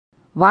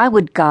Why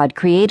would God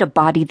create a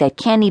body that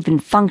can't even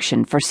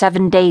function for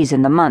 7 days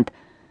in the month,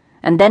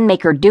 and then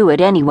make her do it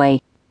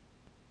anyway?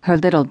 Her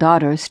little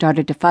daughter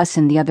started to fuss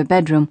in the other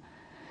bedroom,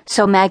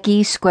 so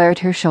Maggie squared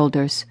her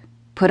shoulders,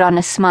 put on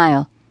a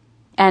smile,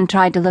 and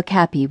tried to look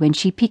happy when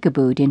she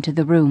peekabooed into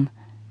the room.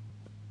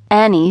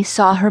 Annie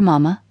saw her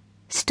mama,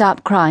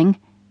 stopped crying,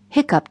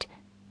 hiccuped,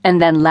 and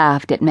then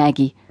laughed at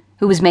Maggie,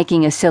 who was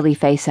making a silly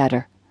face at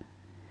her.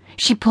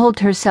 She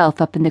pulled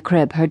herself up in the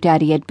crib her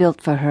daddy had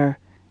built for her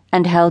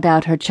and held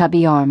out her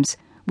chubby arms,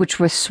 which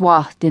were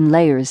swathed in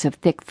layers of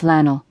thick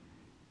flannel.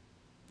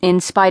 In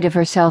spite of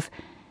herself,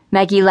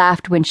 Maggie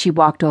laughed when she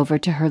walked over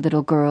to her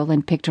little girl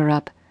and picked her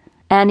up.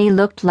 Annie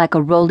looked like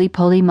a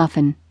roly-poly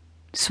muffin,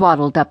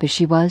 swaddled up as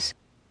she was.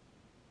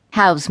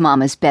 "How's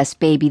Mama's best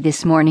baby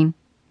this morning?"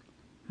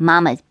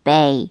 "Mama's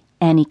bae,"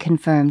 Annie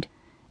confirmed,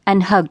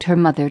 and hugged her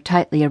mother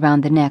tightly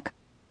around the neck.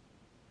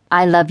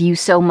 "I love you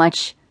so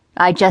much.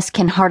 I just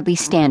can hardly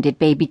stand it,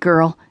 baby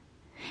girl.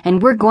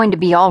 And we're going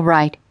to be all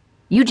right.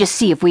 You just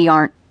see if we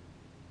aren't."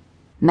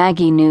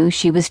 Maggie knew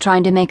she was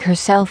trying to make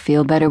herself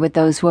feel better with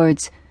those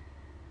words.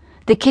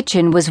 The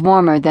kitchen was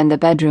warmer than the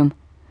bedroom,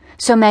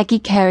 so Maggie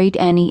carried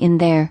Annie in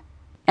there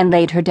and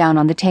laid her down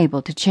on the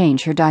table to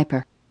change her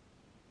diaper.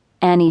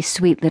 Annie's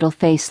sweet little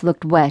face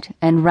looked wet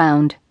and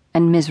round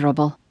and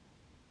miserable.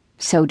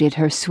 So did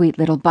her sweet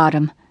little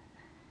bottom.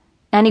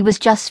 Annie was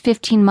just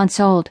 15 months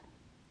old.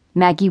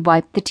 Maggie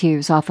wiped the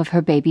tears off of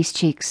her baby's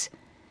cheeks,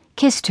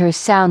 kissed her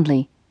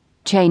soundly,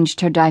 changed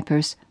her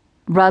diapers,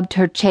 rubbed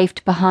her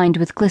chafed behind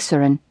with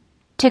glycerin,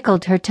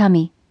 tickled her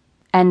tummy,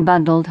 and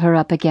bundled her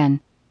up again.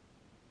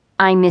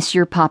 "I miss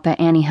your papa,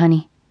 Annie,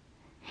 honey.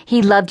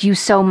 He loved you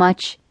so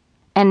much,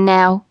 and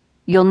now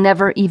you'll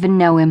never even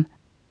know him."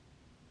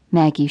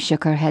 Maggie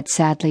shook her head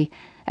sadly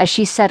as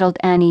she settled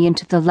Annie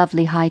into the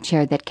lovely high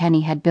chair that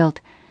Kenny had built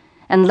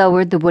and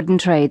lowered the wooden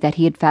tray that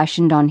he had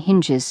fashioned on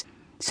hinges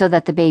so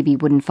that the baby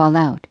wouldn't fall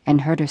out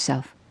and hurt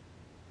herself.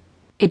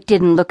 It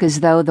didn't look as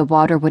though the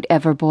water would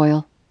ever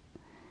boil.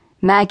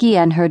 Maggie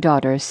and her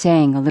daughter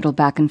sang a little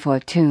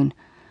back-and-forth tune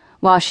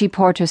while she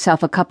poured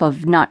herself a cup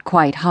of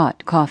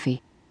not-quite-hot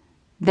coffee.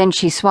 Then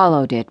she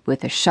swallowed it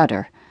with a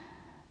shudder.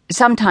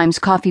 Sometimes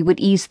coffee would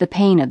ease the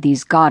pain of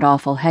these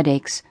god-awful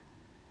headaches.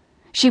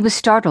 She was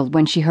startled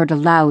when she heard a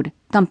loud,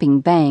 thumping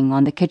bang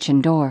on the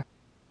kitchen door.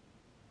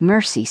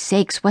 "Mercy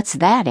sakes, what's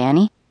that,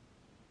 Annie?"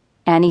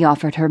 Annie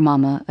offered her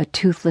mama a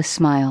toothless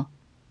smile,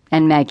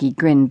 and Maggie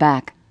grinned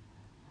back.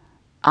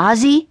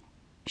 "Ozzie?"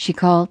 she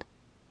called.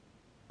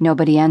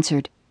 Nobody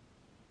answered.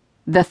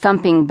 The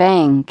thumping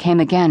bang came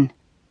again.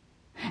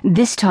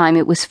 This time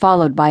it was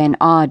followed by an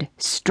odd,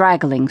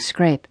 straggling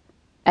scrape,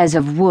 as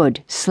of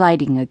wood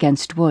sliding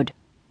against wood.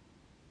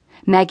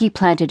 Maggie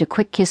planted a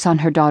quick kiss on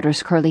her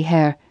daughter's curly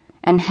hair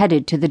and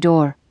headed to the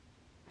door.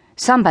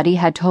 Somebody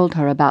had told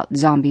her about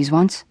zombies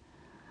once.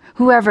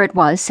 Whoever it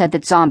was said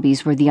that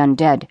zombies were the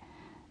undead,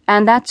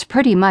 and that's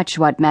pretty much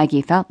what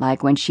Maggie felt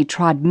like when she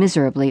trod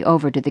miserably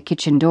over to the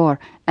kitchen door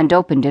and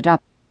opened it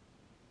up.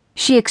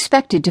 She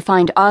expected to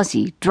find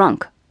Ozzie,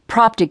 drunk,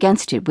 propped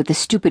against it with a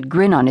stupid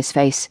grin on his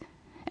face,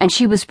 and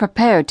she was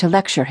prepared to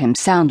lecture him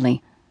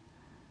soundly.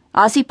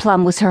 Ozzie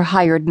Plum was her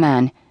hired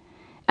man,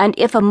 and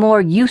if a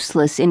more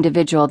useless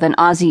individual than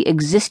Ozzie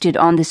existed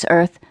on this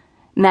earth,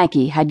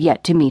 Maggie had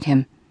yet to meet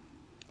him.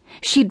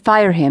 She'd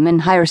fire him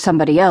and hire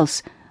somebody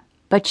else,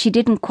 but she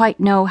didn't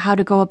quite know how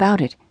to go about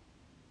it.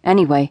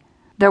 Anyway,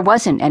 there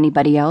wasn't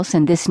anybody else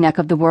in this neck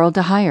of the world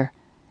to hire,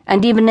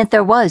 and even if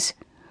there was,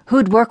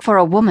 who'd work for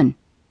a woman,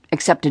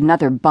 except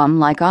another bum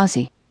like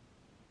Ozzie?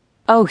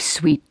 "Oh,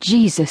 sweet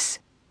Jesus,"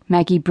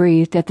 Maggie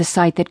breathed at the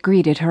sight that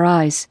greeted her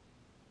eyes.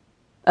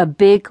 A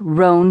big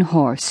roan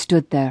horse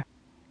stood there.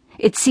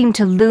 It seemed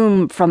to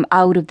loom from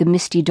out of the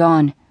misty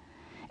dawn,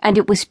 and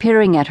it was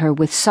peering at her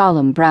with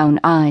solemn brown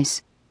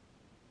eyes.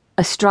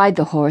 Astride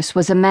the horse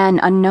was a man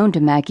unknown to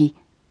Maggie.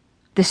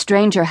 The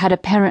stranger had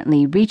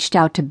apparently reached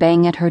out to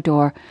bang at her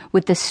door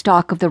with the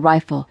stock of the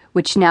rifle,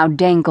 which now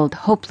dangled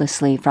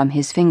hopelessly from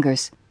his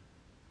fingers.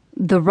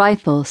 The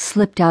rifle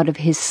slipped out of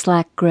his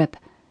slack grip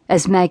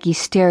as Maggie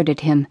stared at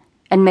him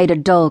and made a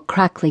dull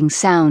crackling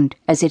sound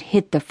as it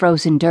hit the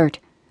frozen dirt.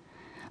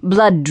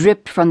 Blood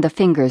dripped from the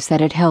fingers that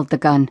had held the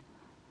gun.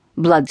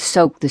 Blood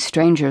soaked the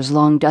stranger's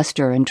long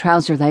duster and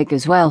trouser leg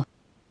as well.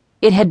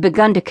 It had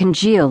begun to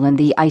congeal in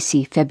the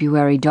icy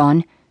February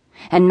dawn,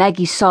 and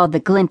Maggie saw the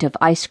glint of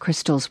ice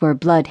crystals where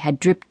blood had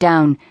dripped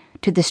down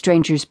to the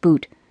stranger's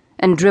boot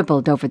and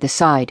dribbled over the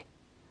side.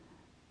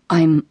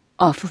 "I'm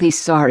awfully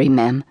sorry,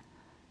 ma'am,"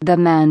 the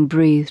man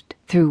breathed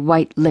through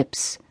white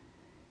lips.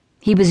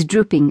 He was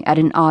drooping at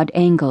an odd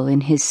angle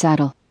in his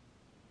saddle.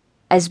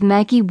 As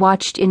Maggie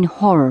watched in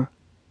horror,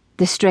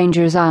 the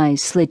stranger's eyes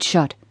slid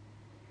shut.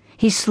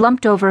 He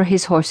slumped over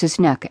his horse's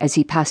neck as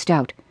he passed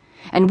out,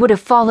 and would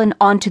have fallen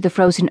onto the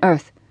frozen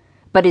earth,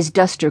 but his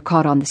duster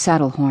caught on the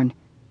saddle horn,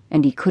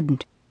 and he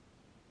couldn't.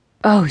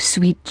 "Oh,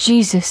 sweet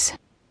Jesus,"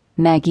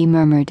 Maggie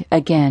murmured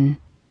again